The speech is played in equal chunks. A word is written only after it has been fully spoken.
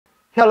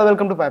Hello,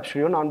 welcome to Pap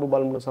Studio. நான்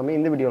பூபால் முனுசாமி.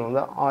 இந்த வீடியோவில்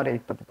வந்து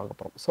R8 பற்றி பார்க்க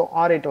போகிறோம். ஸோ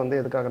R8 வந்து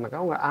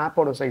எதுக்காகனாக்கா உங்கள்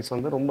ஆப்போட சைஸ்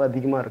வந்து ரொம்ப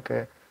அதிகமாக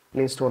இருக்குது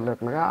ப்ளே ஸ்டோரில்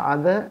இருக்குனாக்கா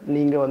அதை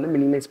நீங்கள் வந்து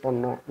மினிமைஸ்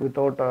பண்ணணும்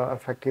வித்தவுட்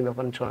அஃபெக்டிங் த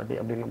ஃபங்க்ஷனாலிட்டி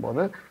அப்படின்னும்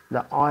போது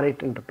இந்த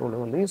R8 என்ற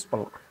டூலை வந்து யூஸ்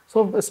பண்ணலாம்.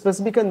 ஸோ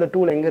ஸ்பெசிஃபிக்காக இந்த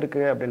டூல் எங்கே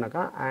இருக்குது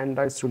அப்படின்னாக்கா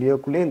ஆண்ட்ராய்ட்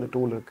ஸ்டுடியோக்குள்ளேயே இந்த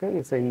டூல் இருக்குது.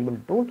 It's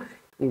inbuilt tool.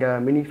 இங்கே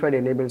மினிஃபைட்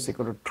எனேபிள்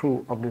சீக்ரெட் ட்ரூ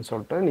அப்படின்னு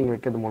சொல்லிட்டு நீங்கள்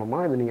வைக்கிறது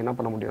மூலமாக இது நீங்கள் என்ன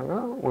பண்ண முடியும்னா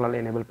உங்களால்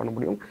எனேபிள் பண்ண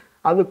முடியும்.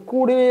 அது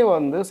கூடவே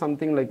வந்து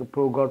something like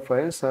ப்ரோகார்ட்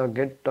files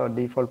get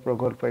default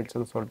ப்ரோகார்ட்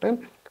ஃபைல்ஸ்னு சொல்லிட்டு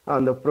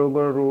அந்த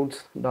ப்ரோகார்ட்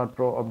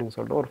ரூட்ஸ்.pro அப்படின்னு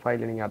சொல்லிட்டு ஒரு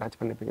ஃபைலை நீங்கள் அட்டாச்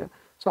பண்ணிப்பீங்க.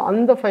 ஸோ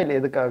அந்த ஃபைல்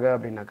எதுக்காக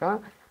அப்படின்னாக்கா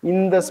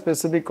இந்த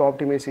ஸ்பெசிஃபிக்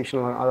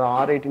ஆப்டிமைசேஷன் அது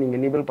R8 நீங்கள்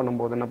எனேபிள்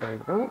பண்ணும்போது என்ன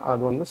பண்ணியிருக்கோம்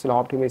அது வந்து சில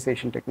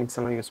ஆப்டிமைசேஷன் டெக்னிக்ஸ்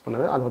எல்லாம் யூஸ்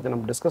பண்ணுது. அதை பற்றி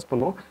நம்ம டிஸ்கஸ்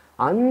பண்ணுவோம்.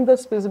 அந்த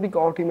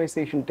ஸ்பெசிஃபிக்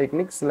ஆப்டிமைசேஷன்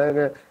டெக்னிக்ஸ்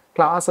சில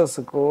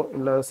கிளாஸஸுக்கோ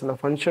இல்லை சில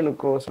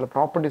ஃபங்க்ஷனுக்கோ சில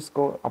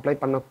ப்ராப்பர்ட்டிஸ்க்கோ அப்ளை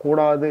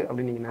பண்ணக்கூடாது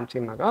அப்படின்னு நீங்கள்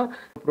நினச்சிங்கனாக்கா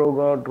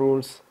ப்ரோகார்ட்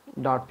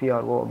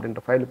ரூல்ஸ்.pro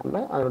அப்படின்ற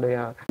ஃபைலுக்குள்ளே அதனுடைய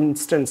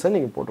இன்ஸ்டன்ஸை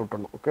நீங்கள் போட்டு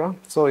விட்டுறணும். ஓகேவா?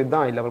 ஸோ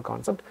இதுதான் high level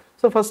concept.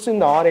 So first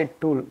இந்த R8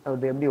 டூல்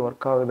அது எப்படி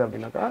ஒர்க் ஆகுது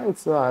அப்படின்னாக்கா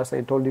it's as I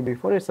told you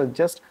before it's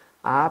just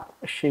app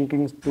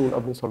ஷிங்கிங் tool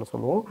அப்படின்னு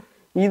சொல்லுவோம்.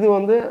 இது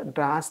வந்து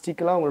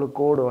டிராஸ்டிக்கலாக உங்களோட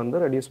கோடு வந்து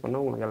ரெடியூஸ் பண்ண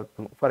உங்களுக்கு ஹெல்ப்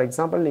பண்ணும். ஃபார்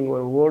எக்ஸாம்பிள் நீங்கள்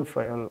ஒரு வேர்ட்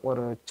ஃபைல்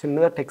ஒரு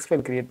சின்னதாக டெக்ஸ்ட்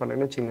ஃபைல் க்ரியேட்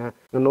பண்ணுறேன்னு வச்சுங்க.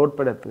 இந்த நோட்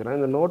பேட் எடுத்துக்கிறேன்.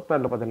 இந்த நோட்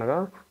பேடில்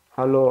பார்த்தீங்கன்னாக்கா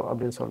ஹலோ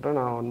அப்படின்னு சொல்லிட்டு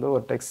நான் வந்து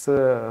ஒரு டெக்ஸ்ட்டு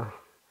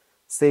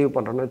சேவ்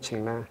பண்ணுறேன்னு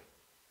வச்சுங்களேன்.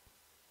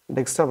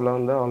 டெஸ்க்டாப்பில்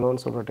வந்து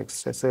அலோன்னு சொல்கிற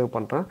டெக்ஸ்ட்டை சேவ்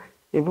பண்ணுறேன்.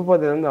 இப்போ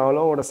பார்த்தீங்கன்னா இந்த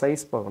அலோவோட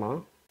சைஸ் பார்க்கணும்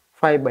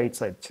 5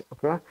 bytes ஆகிடுச்சு.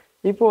 ஓகேவா?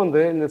 இப்போ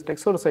வந்து இந்த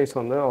டெக்ஸ்டோட சைஸ்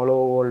வந்து அவ்வளோ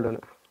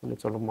ஓல்டுன்னு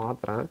அப்படின்னு சொல்லிட்டு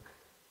மாற்றுறேன்.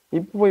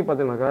 இப்போ போய்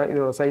பார்த்தீங்கன்னாக்கா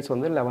இதோட சைஸ்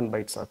வந்து 11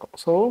 bytes ஆகும்.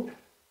 ஸோ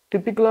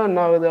டிப்பிக்கலாக என்ன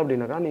ஆகுது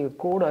அப்படின்னாக்கா நீங்கள்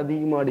கோடு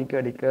அதிகமாக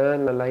அடிக்க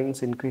இல்லை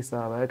லைன்ஸ் இன்க்ரீஸ்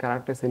ஆக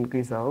கேரக்டர்ஸ்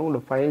இன்க்ரீஸ் ஆகும்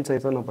உங்களோட ஃபைல்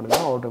சைஸும் என்ன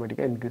பண்ணுங்கள்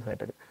ஆட்டோமேட்டிக்காக இன்க்ரீஸ்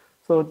ஆகிட்டு.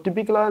 ஸோ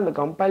டிப்பிக்கலாக இந்த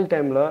கம்பைல்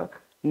டைமில்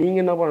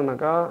நீங்கள் என்ன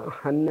பண்ணணுனாக்கா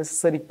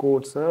அன்னெசரி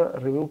கோட்ஸை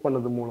ரிமூவ்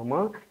பண்ணது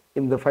மூலமாக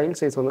இந்த ஃபைல்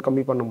சைஸ் வந்து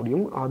கம்மி பண்ண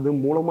முடியும். அது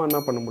மூலமாக என்ன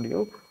பண்ண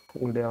முடியும்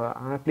உங்களுடைய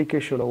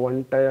ஆப்ளிகேஷனோட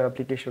டைம்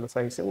அப்ளிகேஷனோட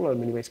சைஸை உங்களை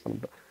மினிமைஸ் பண்ண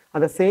முடியும்.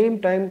 அட் த சேம்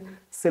டைம்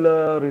சில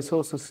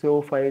ரிசோர்ஸஸையோ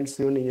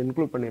ஃபைல்ஸையோ நீங்கள்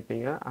இன்க்ளூட்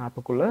பண்ணியிருப்பீங்க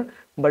ஆப்புக்குள்ளே.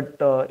 பட்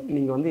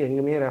நீங்கள் வந்து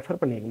எங்கேயுமே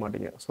ரெஃபர் பண்ணிக்க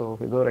மாட்டீங்க. ஸோ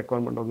ஏதோ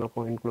ரெக்குவயர்மெண்ட் வந்து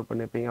இன்க்ளூட்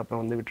பண்ணியிருப்பீங்க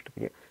அப்புறம் வந்து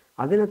விட்டுட்டுருப்பீங்க.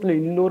 அதே நேரத்தில்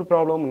இன்னொரு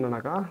ப்ராப்ளம்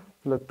என்னன்னாக்கா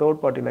சில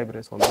தேர்ட் பார்ட்டி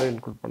லைப்ரரிஸ் வந்து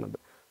இன்க்ளூட் பண்ணுது.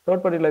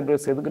 தேர்ட் பார்ட்டி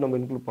லைப்ரரிஸ் எதுக்கு நம்ம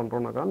இன்க்ளூட்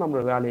பண்ணுறோம்னாக்கா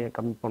நம்ம வேலையை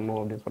கம்மி பண்ணணும்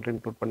அப்படின்னு சொல்லிட்டு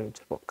இன்க்ளூட் பண்ணி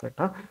வச்சுருப்போம்.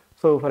 கரெக்டாக?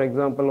 ஸோ ஃபார்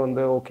எக்ஸாம்பிள்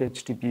வந்து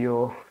OKHTPO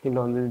இல்லை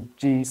வந்து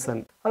JSON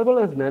அதுபோல்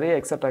நிறைய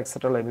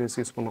எக்ஸட்ரா லைப்ரரிஸ்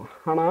யூஸ் பண்ணுவோம்.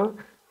 ஆனால்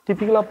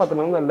டிப்பிக்கலாக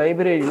பார்த்தோம்னா இந்த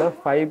லைப்ரரியில்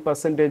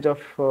 5%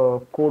 ஆஃப்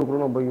கோடு கூட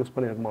நம்ம யூஸ்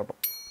பண்ணியிருக்க மாட்டோம்.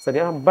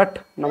 சரியா? பட்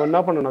நம்ம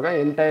என்ன பண்ணோம்னாக்கா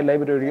என்டையர்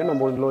லைப்ரரியும்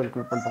நம்ம இதில்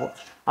இன்க்ளூட் பண்ணுறோம்.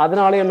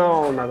 அதனால என்ன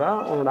ஆகும்னாக்கா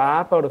உங்களோட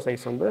ஆப்போட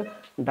சைஸ் வந்து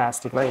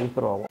டிராஸ்டிக்கலாக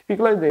இம்ப்ரூவ் ஆகும்.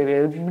 டிப்பிக்கலாக இது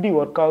எப்படி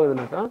ஒர்க்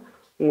ஆகுதுனாக்கா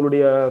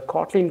உங்களுடைய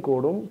காட்லின்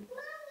கோடும்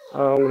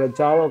உங்களோட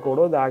ஜாவா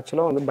கோடும் இது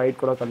ஆக்சுவலாக வந்து பைட்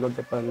கூட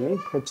கன்வெர்ட் பண்ணி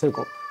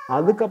வச்சுருக்கோம்.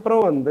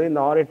 அதுக்கப்புறம் வந்து இந்த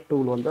R8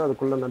 டூல் வந்து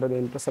அதுக்குள்ளே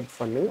நிறைய இன்டர்செப்ட்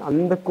பண்ணி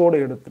அந்த கோடை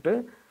எடுத்துகிட்டு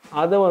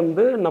அதை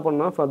வந்து என்ன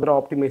பண்ணால்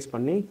ஃபர்தராக ஆப்டிமைஸ்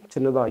பண்ணி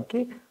சின்னதாக்கி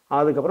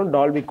அதுக்கப்புறம்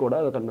டால்பி கோடை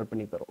அதை கன்வெர்ட்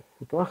பண்ணி தரும்.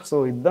 ஓகேவா? ஸோ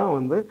இதுதான்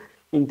வந்து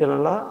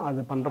இன்டர்னலாக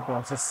அது பண்ணுற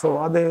ப்ராசஸ். ஸோ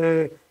அது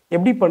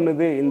எப்படி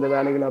பண்ணுது இந்த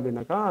வேலைகள்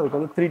அப்படின்னாக்கா அதுக்கு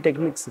வந்து 3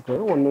 டெக்னிக்ஸ்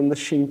இருக்குது. ஒன்று வந்து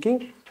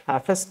ஷிங்கிங்,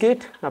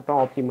 அஃபஸ்கேட்,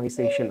 அப்புறம்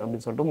ஆப்டிமைசேஷன்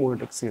அப்படின்னு சொல்லிட்டு 3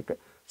 டெக்னிக்ஸ்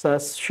இருக்குது. ஸோ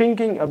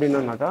ஷிங்கிங்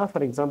அப்படின்னாக்கா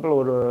ஃபார் எக்ஸாம்பிள்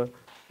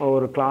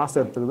ஒரு கிளாஸ்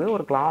எடுத்துக்குது.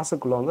 ஒரு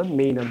கிளாஸுக்குள்ளே வந்து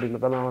மெயின்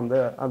அப்படின்றதெல்லாம் வந்து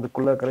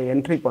அதுக்குள்ளே இருக்கிற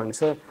என்ட்ரி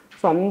பாயிண்ட்ஸு.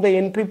 ஸோ அந்த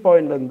என்ட்ரி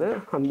பாயிண்ட்லேருந்து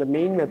அந்த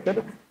மெயின் மெத்தட்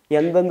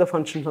எந்தெந்த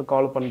ஃபங்க்ஷன்ஸை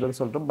கால் பண்ணுறதுன்னு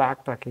சொல்லிட்டு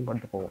பேக் ட்ராக்கிங்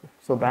பண்ணிட்டு போவோம்.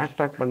 ஸோ பேக்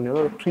ட்ராக்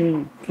பண்ணி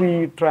ட்ரீ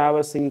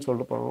ட்ராவர்சிங்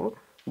சொல்லிட்டு போவோம்.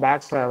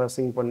 பேக்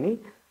ட்ராவர்சிங் பண்ணி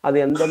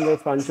அது எந்தெந்த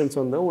ஃபங்க்ஷன்ஸ்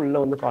வந்து உள்ளே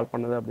வந்து கால்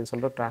பண்ணுது அப்படின்னு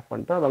சொல்லிட்டு ட்ராக்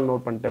பண்ணிட்டு அதெல்லாம்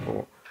நோட் பண்ணிட்டே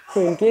போவோம். ஸோ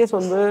இன்கேஸ்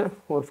வந்து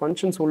ஒரு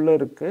ஃபங்க்ஷன்ஸ் உள்ளே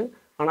இருக்குது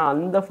ஆனால்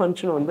அந்த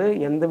ஃபங்க்ஷன் வந்து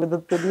எந்த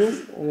விதத்துலையும்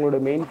உங்களோட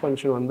மெயின்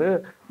ஃபங்க்ஷன் வந்து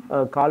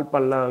கால்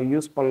பண்ணல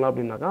யூஸ் பண்ணல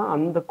அப்படின்னாக்கா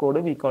அந்த கோடு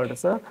we called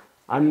as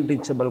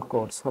unreachable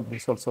quotes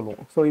அப்படின்னு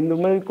சொல்லுவோம். ஸோ இந்த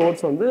மாதிரி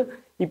கோட்ஸ் வந்து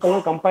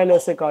இப்போலாம்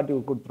கம்பைலர்ஸே காட்டி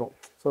கொடுத்துரும்.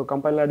 ஸோ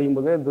கம்பைலர்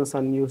அடிக்கும்போது this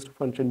unused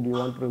function you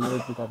want to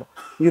remove காட்டும்.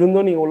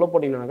 இருந்தும் நீங்கள் உள்ளே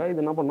போட்டிங்கனாக்கா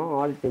இது என்ன பண்ணோம்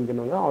R8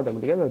 இன்ஜின் வந்து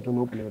ஆட்டோமேட்டிக்காக அதை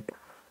ரிமூவ் பண்ணி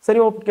விட்டோம்.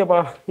 சரி, ஓகேப்பா.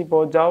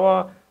 இப்போது ஜாவா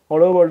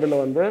ஹலோ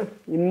வேர்ல்டில் வந்து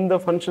இந்த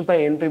ஃபங்க்ஷன்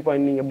தான் என்ட்ரி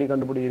பாயிண்ட் நீங்கள் எப்படி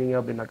கண்டுபிடிக்கிறீங்க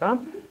அப்படின்னாக்கா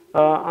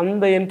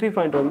அந்த என்ட்ரி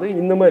பாயிண்ட் வந்து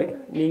இந்த மாதிரி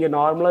நீங்கள்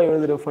நார்மலாக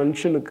எழுதுகிற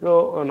ஃபங்க்ஷனுக்கு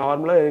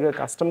நார்மலாக எழுதுகிற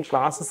கஸ்டம்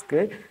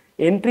கிளாஸஸ்க்கு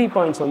என்ட்ரி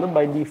பாயிண்ட்ஸ் வந்து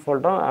பை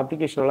டிஃபால்ட்டாக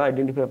அப்ளிகேஷனால்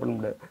ஐடென்டிஃபை பண்ண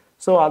முடியாது.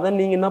 ஸோ அதை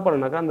நீங்கள் என்ன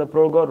பண்ணுனாக்கா அந்த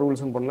ப்ரோகார்ட்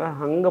ரூல்ஸ்னு பண்ணுங்க.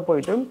 அங்கே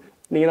போயிட்டு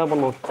நீங்கள் என்ன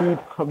பண்ணணும்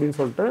கீப் அப்படின்னு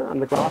சொல்லிட்டு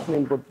அந்த கிளாஸ்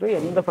நேம் கொடுத்துட்டு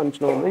எந்த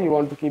ஃபங்க்ஷனை வந்து you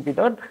want to keep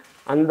it at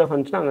அந்த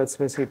ஃபங்க்ஷனை அங்கே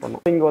ஸ்பெசிஃபை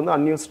பண்ணணும். இங்கே வந்து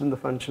அன்யூஸ்டு இந்த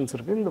ஃபங்க்ஷன்ஸ்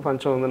இருக்குது. இந்த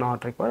ஃபங்க்ஷன் வந்து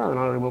நாட் ரிக்வயர்ட்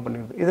அதனால் ரிமூவ்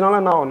பண்ணிடுது. இதனால்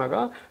என்ன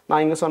ஆகுனாக்கா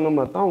நான் இங்கே சொன்ன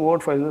மாதிரி தான்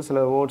வேர்ட் ஃபைல்ஸ்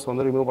சில வேர்ட்ஸ்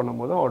வந்து ரிமூவ்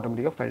பண்ணும்போது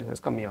ஆட்டோமேட்டிக்காக ஃபைல்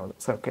சைஸ் கம்மியாகுது.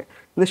 சரி, ஓகே.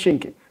 இது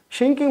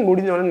ஷிங்கிங்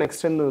முடிஞ்சோடனே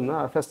நெக்ஸ்ட் வந்து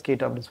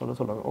அஃபஸ்கேட் அப்படின்னு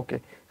சொல்லுவாங்க. ஓகே,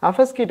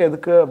 அஃபஸ்கேட்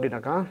எதுக்கு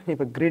அப்படின்னாக்கா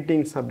இப்போ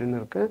கிரீட்டிங்ஸ் அப்படின்னு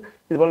இருக்குது.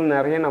 இது போல்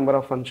நிறைய நம்பர்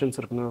ஆஃப் ஃபங்க்ஷன்ஸ்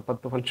இருக்குன்னு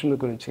 10 ஃபங்க்ஷன்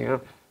இருக்குன்னு வச்சுங்க.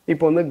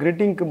 இப்போ வந்து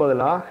கிரீட்டிங்க்கு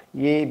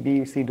பதிலாக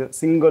ABC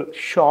single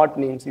short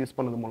names use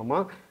பண்ணது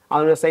மூலமாக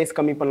அதோட சைஸ்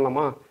கம்மி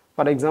பண்ணலாமா?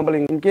 ஃபார் எக்ஸாம்பிள்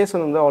இன்கேஸ்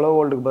வந்து அவ்வளோ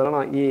வேர்ல்டுக்கு பதிலாக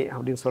நான் A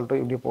அப்படின்னு சொல்லிட்டு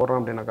இப்படி போடுறேன்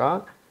அப்படின்னாக்கா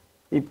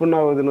இப்போ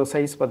நான் இதனோட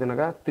சைஸ்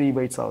பார்த்தீங்கன்னாக்கா 3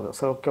 bytes ஆகுது.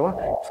 ஸோ ஓகேவா?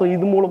 ஸோ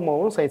இது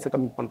மூலமாகவும் சைஸை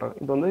கம்மி பண்ணுறாங்க.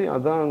 இது வந்து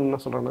அதான் என்ன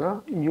சொல்கிறாங்கன்னா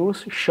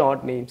யூஸ்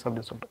ஷார்ட் நேம்ஸ்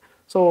அப்படின்னு சொல்லிட்டு.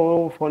 ஸோ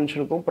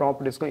ஃபங்க்ஷனுக்கும்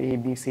ப்ராப்பர்ட்டிஸ்க்கும்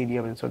ஏபிசிடி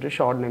அப்படின்னு சொல்லிட்டு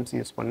ஷார்ட் நேம்ஸ்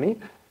யூஸ் பண்ணி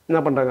என்ன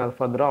பண்ணுறாங்க, அது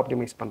ஃபர்தராக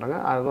ஆப்டிமைஸ் பண்ணுறாங்க.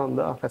 அதுதான்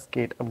வந்து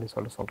obfuscate அப்படின்னு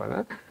சொல்லிட்டு சொல்கிறாங்க.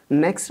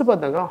 நெக்ஸ்ட்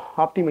பார்த்தாங்க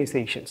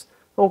ஆப்டிமைசேஷன்ஸ்.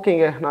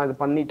 ஓகேங்க, நான் இது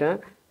பண்ணிட்டேன்.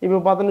 இப்போ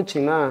பார்த்தோன்னு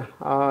வச்சிங்கன்னா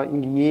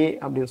இங்கே ஏ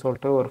அப்படின்னு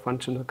சொல்லிட்டு ஒரு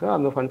ஃபங்க்ஷன் இருக்குது.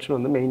 அந்த ஃபங்க்ஷன்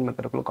வந்து மெயின்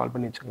மெத்தடுக்குள்ளே கால்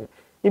பண்ணி வச்சுக்கோங்க.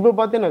 இப்போ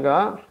பார்த்தீங்கன்னாக்கா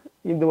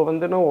இது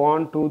வந்துன்னா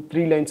 1 2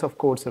 3 லைன்ஸ் ஆஃப்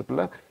கோட்ஸ்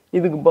இருக்குல்ல,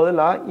 இதுக்கு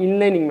பதிலாக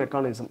இன்லைனிங்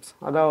மெக்கானிசம்ஸ்,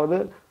 அதாவது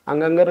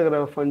அங்கங்கே இருக்கிற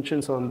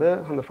ஃபங்க்ஷன்ஸ் வந்து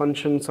அந்த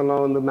ஃபங்க்ஷன்ஸ்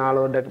எல்லாம் வந்து மேலே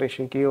ஒரு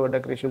டெக்கரேஷன் கீழே ஒரு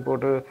டெக்கரேஷன்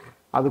போட்டு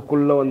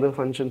அதுக்குள்ளே வந்து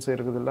ஃபங்க்ஷன்ஸ்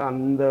இருக்குதுல்ல,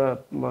 அந்த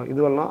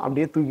இதுவெல்லாம்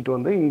அப்படியே தூக்கிட்டு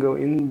வந்து இங்கே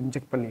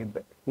இன்ஜெக்ட்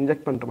பண்ணிடுது.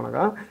 இன்ஜெக்ட்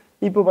பண்ணிட்டோம்னாக்கா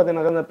இப்போ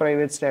பார்த்தீங்கன்னாக்கா இந்த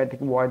ப்ரைவேட்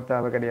ஸ்டாட்டிக் வாய்ட்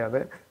தேவை கிடையாது.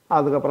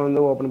 அதுக்கப்புறம்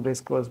வந்து ஓப்பன்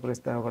ப்ரைஸ் க்ளோஸ்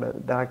ப்ரைஸ் தேவை கிடையாது.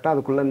 டேரெக்டாக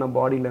அதுக்குள்ளே என்ன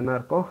பாடியில் என்ன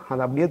இருக்கோ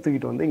அதை அப்படியே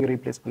தூக்கிட்டு வந்து இங்கே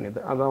ரீப்ளேஸ் பண்ணிடுது.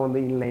 அதான் வந்து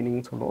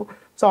இன்லைனிங் சொல்லுவோம்.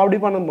 ஸோ அப்படி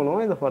பண்ண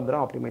மூலமாக இதை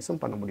ஃபர்தராக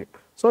ஆப்டிமைஸும் பண்ண முடியும்.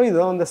 ஸோ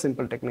இதுதான் வந்து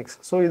சிம்பிள் டெக்னிக்ஸ்.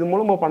 ஸோ இது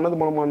மூலமாக பண்ணது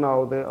மூலமாக என்ன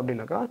ஆகுது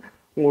அப்படின்னாக்கா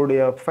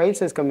உங்களுடைய ஃபைல்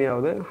சைஸ்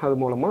கம்மியாகுது. அது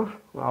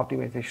மூலமாக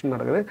ஆப்டிமைசேஷன்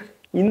நடக்குது.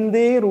 இந்த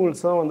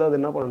ரூல்ஸ் தான் வந்து அது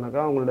என்ன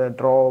பண்ணுனாக்கா உங்களோட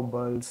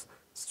ட்ராபல்ஸ்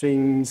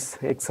ஸ்ட்ரிங்ஸ்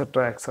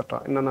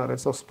எக்ஸட்ரா என்னென்ன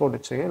ரிசோர்ஸ் போட்டு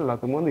வச்சுங்க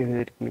எல்லாத்துக்கும் வந்து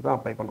இதே டெக்னிக் தான்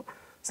அப்ளை பண்ணும்.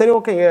 சரி,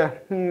 ஓகேங்க.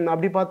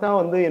 அப்படி பார்த்தா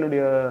வந்து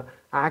என்னுடைய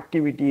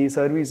activity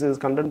services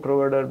content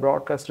provider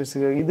broadcast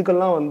receiver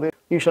இதுக்கெல்லாம் வந்து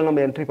யூஸ்வலாக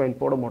நம்ம என்ட்ரி பாயிண்ட்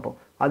போட மாட்டோம்.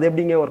 அது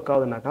எப்படிங்க ஒர்க்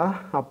ஆகுதுனாக்கா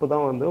அப்போ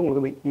தான் வந்து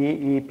உங்களுக்கு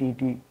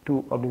AAPT2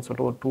 அப்படின்னு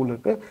சொல்லிட்டு ஒரு டூல்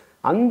இருக்குது.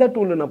 அந்த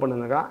டூல் என்ன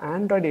பண்ணுனாக்கா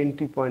ஆண்ட்ராய்டு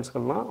என்ட்ரி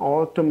பாயிண்ட்ஸ்கெல்லாம்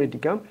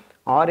ஆட்டோமேட்டிக்காக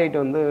R8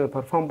 வந்து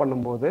பர்ஃபார்ம்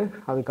பண்ணும்போது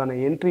அதுக்கான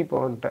என்ட்ரி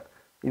பாயிண்ட்டை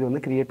இது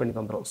வந்து கிரியேட் பண்ணி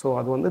தந்துடும். ஸோ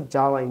அது வந்து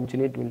Java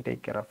engineer will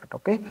take care of it.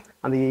 Okay,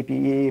 அந்த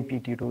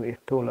AAPT2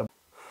 டூல்.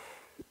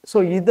 ஸோ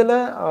இதில்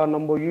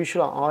நம்ம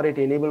யூஸ்வலாக R8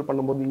 எனேபிள்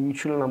பண்ணும்போது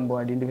யூஸ்வலாக நம்ம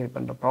ஐடென்டிஃபை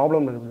பண்ணுற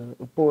ப்ராப்ளம் இருக்குது.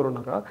 இப்போ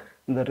வரும்னாக்கா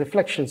இந்த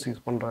ரிஃப்ளெக்ஷன்ஸ்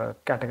யூஸ் பண்ணுற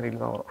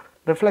கேட்டகரியில் தான் வரும்.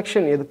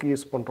 ரிஃப்ளெக்ஷன் எதுக்கு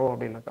யூஸ் பண்ணுறோம்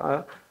அப்படின்னாக்கா,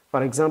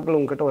 ஃபார் எக்ஸாம்பிள்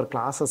உங்கள்கிட்ட ஒரு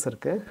கிளாஸஸ்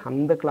இருக்குது.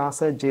 அந்த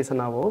கிளாஸை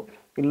ஜேசனாவோ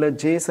இல்லை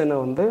ஜேசனை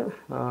வந்து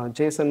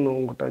ஜேசன்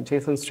உங்கள்கிட்ட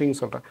ஜேசன் ஸ்ட்ரிங்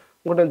சொல்கிறேன்,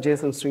 உங்கள்கிட்ட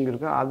ஜேசன் ஸ்ட்ரிங்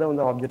இருக்குது. அதை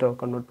வந்து ஆப்ஜெக்டாக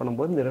கன்வெர்ட்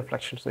பண்ணும்போது இந்த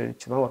ரிஃப்ளெக்ஷன்ஸ்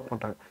வச்சு தான் ஒர்க்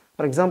பண்ணுறாங்க.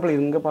 ஃபார் எக்ஸாம்பிள்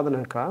இங்கே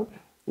பார்த்தோன்னாக்கா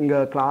இங்கே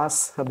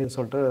கிளாஸ் அப்படின்னு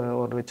சொல்லிட்டு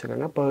ஒரு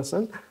வச்சுக்கோங்க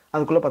பர்சன்,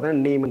 அதுக்குள்ளே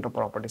பார்த்தீங்கன்னா நேம்ன்ற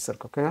ப்ராப்பர்ட்டிஸ்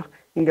இருக்குது. ஓகே,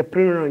 இங்கே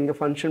இங்கே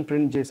ஃபங்க்ஷன்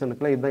பிரிண்ட்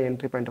ஜேசனுக்குலாம் இதுதான்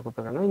என்ட்ரி பாயிண்ட்டை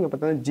கொடுத்துருக்காங்க. இங்கே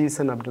பார்த்தீங்கன்னா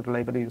ஜேசன் அப்படின்ற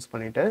லைப்ரரி யூஸ்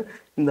பண்ணிவிட்டு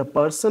இந்த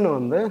பர்சனை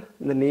வந்து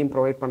இந்த நேம்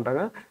ப்ரொவைட்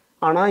பண்ணுறாங்க.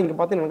 ஆனால் இங்கே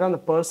பார்த்தீங்கன்னாக்கா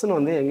அந்த பர்சன்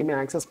வந்து எங்கேயுமே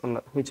ஆக்சஸ்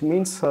பண்ணல, which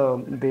means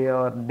they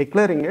are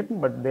declaring it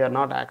but they are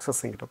not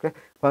accessing it. Okay,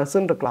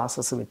 பர்சன்ற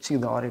classes வச்சு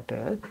இது ஆரிட்டு.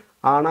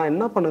 ஆனால்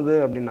என்ன பண்ணுது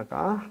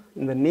அப்படின்னாக்கா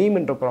இந்த நேம்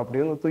என்ற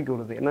ப்ராப்பர்ட்டி வந்து தூக்கி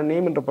விடுது. ஏன்னா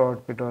நேம் என்ற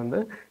ப்ராப்பர்ட்டி வந்து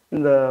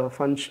இந்த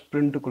ஃபங்க்ஷன்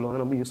பிரிண்ட்டுக்குள்ளே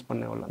வந்து நம்ம யூஸ்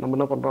பண்ணவே. நம்ம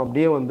என்ன பண்ணுறோம்,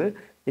 அப்படியே வந்து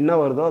என்ன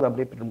வருதோ அதை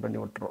அப்படியே பிரிண்ட் பண்ணி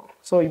விட்டுரும்.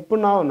 ஸோ இப்போ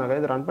நான்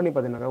இதை ரன் பண்ணி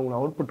பார்த்தீங்கன்னாக்கா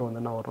உங்களுக்கு அவுட்புட்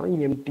வந்து என்ன வரும்,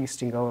 எம்டி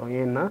ஸ்ட்ரிங்காக வரும்.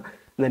 ஏன்னா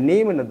இந்த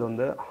நேம் என்னது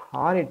வந்து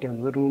R8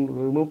 வந்து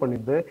ரிமூவ்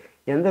பண்ணிடுது.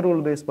 எந்த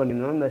ரூல் பேஸ்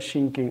பண்ணியிருந்தாலும் இந்த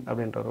ஷிங்கிங்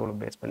அப்படின்ற ரூல்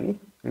பேஸ் பண்ணி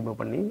ரிமூவ்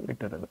பண்ணி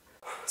விட்டுறது.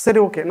 சரி,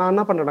 ஓகே, நான்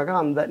என்ன பண்ணுறேன்னாக்கா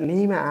அந்த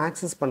நேமை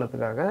ஆக்சஸ்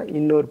பண்ணுறதுக்காக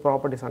இன்னொரு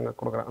ப்ராப்பர்ட்டிஸ் அங்கே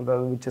கொடுக்குறேன். அந்த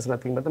which is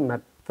nothing but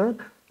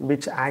method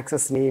which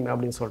access name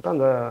அப்படின்னு சொல்லிட்டு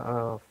அந்த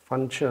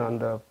ஃபங்க்ஷன்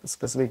அந்த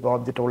ஸ்பெசிஃபிக்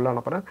ஆப்ஜெக்ட் உள்ள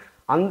அனுப்புகிறேன்.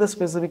 அந்த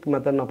ஸ்பெசிஃபிக்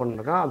மெத்தட் என்ன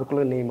பண்ணுறேன்னா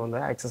அதுக்குள்ளே நேம் வந்து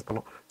ஆக்சஸ்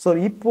பண்ணும். ஸோ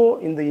இப்போது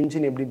இந்த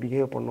இன்ஜின் எப்படி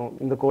பிஹேவ் பண்ணும்,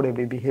 இந்த கோடு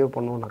எப்படி பிஹேவ்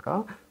பண்ணுவோம்னாக்கா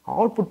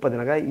அவுட்புட்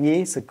பார்த்தீங்கன்னாக்கா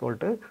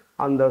A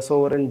அந்த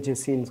சோவரன்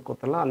ஜெஸின்ஸ்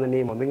கொடுத்தலாம் அந்த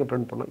நேம் வந்து இங்கே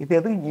பிரிண்ட் பண்ணணும். இது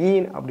எதுக்கு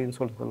ஏன் அப்படின்னு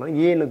சொல்லிட்டு சொன்னால்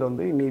ஏன்னது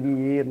வந்து மேபி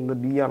ஏ இருந்து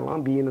B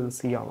ஆகலாம், B என்னது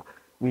C ஆகலாம்.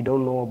 we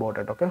don't know about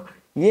it. Okay,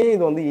 ஏன்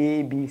இது வந்து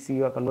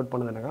ABCயாக கன்வெர்ட்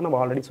பண்ணுதுனாக்கா நம்ம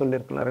ஆல்ரெடி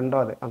சொல்லியிருக்கலாம்.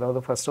 ரெண்டாவது அதாவது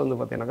ஃபர்ஸ்ட் வந்து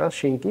பார்த்தீங்கன்னாக்கா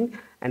ஷிங்கிங்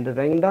அண்ட்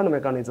ரெண்டாவது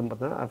மெக்கானிசம்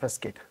பார்த்தீங்கன்னா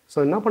obfuscate. ஸோ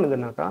என்ன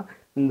பண்ணுதுனாக்கா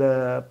இந்த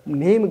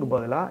நேமுக்கு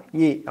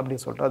பதிலாக A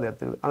அப்படின்னு சொல்லிட்டு அது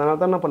எடுத்துக்குது. அதனால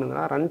தான் என்ன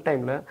பண்ணுதுன்னா ரன்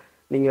டைமில்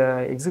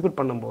நீங்கள் எக்ஸிக்யூட்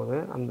பண்ணும்போது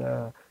அந்த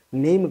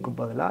நேமுக்கு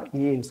பதிலாக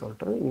ஏன்னு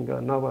சொல்லிட்டு இங்கே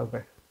என்ன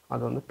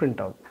அது வந்து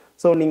பிரிண்ட் ஆகுது.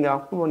 ஸோ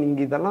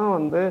நீங்கள் இதெல்லாம்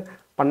வந்து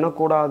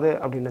பண்ணக்கூடாது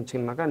அப்படின்னு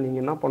வச்சிங்கனாக்கா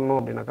நீங்கள் என்ன பண்ணணும்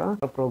அப்படின்னாக்கா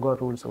ப்ரோகார்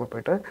ரூல்ஸுக்கு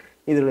போய்ட்டு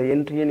இதில்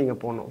என்ட்ரியே நீங்கள்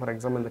போடணும். ஃபார்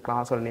எக்ஸாம்பிள் இந்த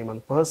கிளாஸோட நேம்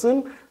வந்து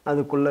பர்சன்,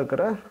 அதுக்குள்ளே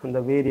இருக்கிற அந்த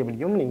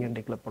வேரியபிளையும் நீங்கள்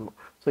டிக்ளேர் பண்ணணும்.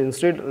 ஸோ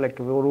இன்ஸ்டெட் லைக்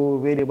ஒரு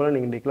வேரியபிளை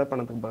நீங்கள் டிக்ளேர்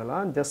பண்ணதுக்கு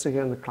பதிலாக ஜஸ்ட்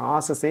அந்த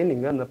கிளாஸஸே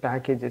நீங்கள் அந்த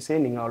பேக்கேஜஸே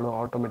நீங்கள் அவ்வளோ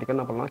ஆட்டோமேட்டிக்காக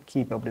என்ன பண்ணலாம்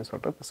கீப் அப்படின்னு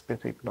சொல்லிட்டு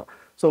ஸ்பெசிஃபிக் பண்ணலாம்.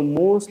 ஸோ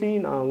மோஸ்ட்லி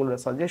நான் உங்களோட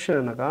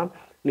சஜஷன் என்னக்கா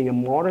நீங்கள்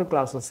மாடல்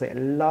கிளாஸஸ்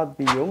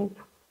எல்லாத்தையும்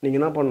நீங்கள்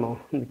என்ன பண்ணணும்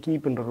இந்த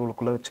கீப்ன்ற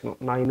ரூலுக்குள்ளே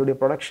வச்சுக்கணும். நான் என்னுடைய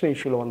ப்ரொடக்ஷன்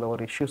இஷ்யூவில் வந்த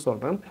ஒரு இஷ்யூ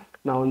சொல்கிறேன்.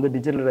 நான் வந்து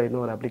டிஜிட்டல்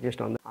ரைட்னு ஒரு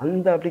அப்ளிகேஷன் வந்து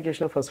அந்த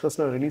அப்ளிகேஷனை ஃபர்ஸ்ட்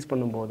நான் ரிலீஸ்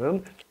பண்ணும்போது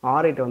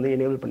R8 வந்து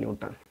எனேபிள் பண்ணி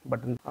விட்டேன்.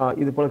 பட்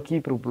இது போல்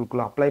கீப்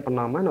ரூலுக்குள்ளே அப்ளை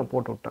பண்ணாமல் நான்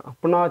போட்டு விட்டேன்.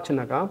 அப்படின்னா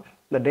ஆச்சுனாக்கா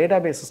இந்த டேட்டா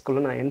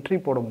பேஸஸ்க்குள்ளே நான் என்ட்ரி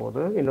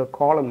போடும்போது என்னோட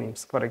காலம்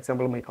நேம்ஸ், ஃபார்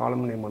எக்ஸாம்பிள் மை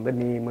காலம் நேம் வந்து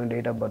name,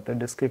 date of birth,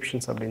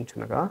 descriptions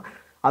அப்படின்னுச்சுனாக்கா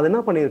அது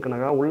என்ன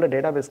பண்ணியிருக்குனாக்கா உள்ள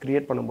டேட்டா பேஸ்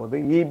க்ரியேட் பண்ணும்போது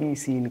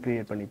ABCன்னு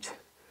க்ரியேட் பண்ணிச்சு.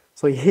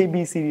 ஸோ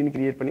ABCன்னு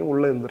க்ரியேட் பண்ணி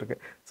உள்ளே இருந்திருக்கு.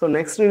 ஸோ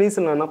நெக்ஸ்ட்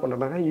ரிலீஸில் நான் என்ன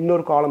பண்ணுறேன்னாக்கா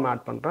இன்னொரு காலம்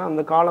ஆட் பண்ணுறேன்.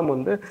 அந்த காலம்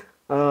வந்து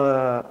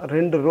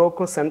 2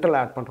 ரோக்கும் சென்ட்ரல்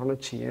ஆட் பண்ணுறோன்னு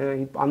வச்சுக்கேன்.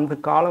 இப்போ அந்த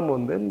காலம்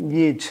வந்து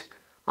ஏஜ்,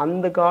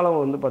 அந்த காலம்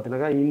வந்து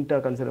பார்த்தீங்கன்னாக்கா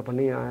இன்ட்டாக கன்சிடர்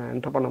பண்ணி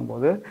என்டர்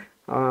பண்ணும்போது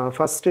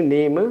first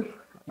name,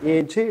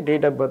 age,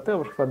 date of birth,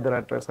 further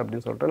address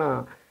அப்படின்னு சொல்லிட்டு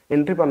நான்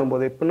என்ட்ரி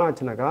பண்ணும்போது எப்படின்னா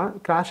ஆச்சுனாக்கா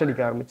கிராஷ்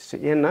அடிக்க ஆரம்பிச்சிச்சு.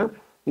 ஏன்னா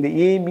இந்த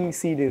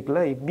ஏபிசிடி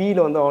இருக்குல்ல,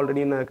 பியில் வந்து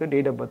ஆல்ரெடி என்ன இருக்குது,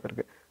 டேட் ஆஃப் பர்த்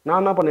இருக்குது.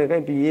 நான் என்ன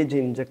பண்ணியிருக்கேன், இப்போ ஏஜ்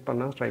இன்ஜெக்ட்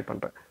பண்ண ட்ரை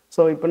பண்ணுறேன்.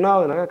 ஸோ இப்போ என்ன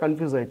ஆகுதுனாக்கா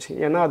கன்ஃபியூஸ் ஆயிடுச்சு.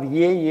 ஏன்னா அது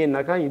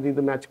ஏனாக்கா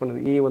இது மேட்ச் பண்ணுது.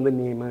 ஏ வந்து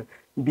நேமு,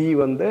 பி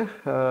வந்து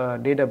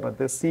டேட் ஆஃப்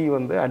பர்த், சி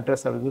வந்து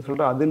அட்ரஸ் அப்படின்னு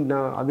சொல்லிட்டு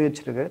அது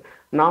வச்சுருக்கு.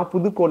 நான்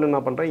புது கோடில்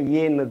என்ன பண்ணுறேன்,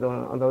 ஏன்னது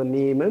அதாவது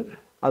நேமு,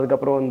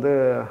 அதுக்கப்புறம் வந்து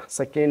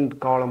செகண்ட்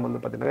காலம்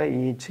வந்து பார்த்தீங்கன்னா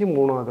ஏஜ்,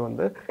 மூணாவது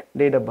வந்து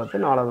டேட் ஆஃப்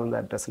பர்த், நாலாவது வந்து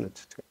அட்ரஸ்ன்னு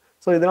வச்சுச்சு.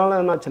 ஸோ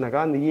இதனால் என்ன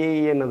ஆச்சுனாக்கா அந்த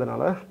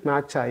ஏஏன்னதுனால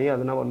மேட்ச் ஆகி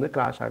அதனால் வந்து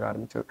கிராஷ் ஆக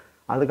ஆரம்பிச்சது.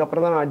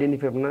 அதுக்கப்புறம் தான் நான்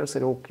ஐடென்டிஃபை பண்ணேன்,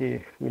 சரி okay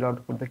will have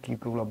to put the key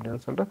ப்ரூவல்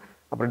அப்படின்னு சொல்லிட்டு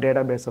அப்புறம்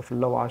டேட்டா பேஸை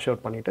ஃபுல்லாக வாஷ்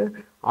அவுட் பண்ணிவிட்டு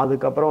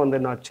அதுக்கப்புறம் வந்து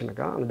என்ன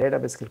ஆச்சுனாக்கா அந்த டேட்டா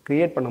பேஸ்க்கு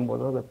க்ரியேட்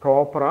பண்ணும்போது அதை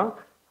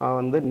ப்ராப்பராக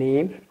வந்து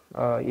name,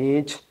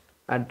 age,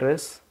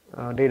 address,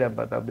 date of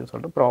birth அப்படின்னு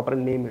சொல்லிட்டு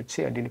ப்ராப்பராக நேம் வச்சு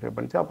ஐடென்டிஃபை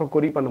பண்ணிச்சு. அப்புறம்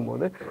கொரி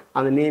பண்ணும்போது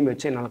அந்த நேம்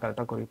வச்சு என்னால்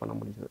கரெக்டாக கொரி பண்ண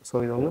முடிஞ்சுது. ஸோ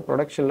இது வந்து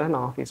ப்ரொடக்ஷனில்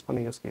நான் ஃபேஸ்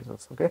பண்ண யூஸ்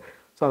கேசஸ். ஓகே,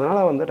 ஸோ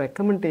அதனால் வந்து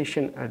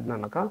ரெக்கமெண்டேஷன்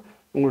என்னன்னாக்கா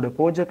உங்களுடைய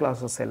போஜோ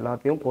கிளாஸஸ்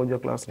எல்லாத்தையும், போஜோ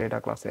கிளாஸ், டேட்டா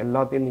கிளாஸ்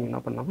எல்லாத்தையும் நீங்கள் என்ன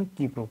பண்ணாமல்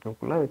கீ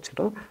ப்ரூவ்க்குள்ளே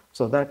வச்சுட்டோம்.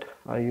 So that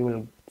you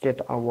will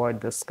avoid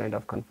this kind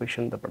of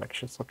confusion in the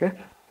productions. Okay,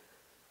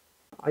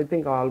 I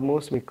think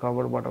almost we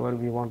covered whatever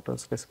we want to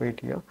specify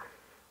here.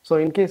 So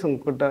in case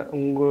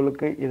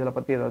உங்களுக்கு இதில்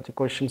பற்றி ஏதாச்சும்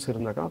questions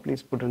இருந்தாக்கா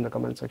please put in the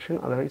comment section.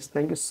 Otherwise,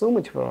 thank you so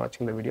much for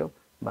watching the video.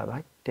 Bye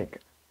bye, take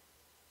care.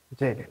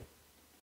 Jai Hind.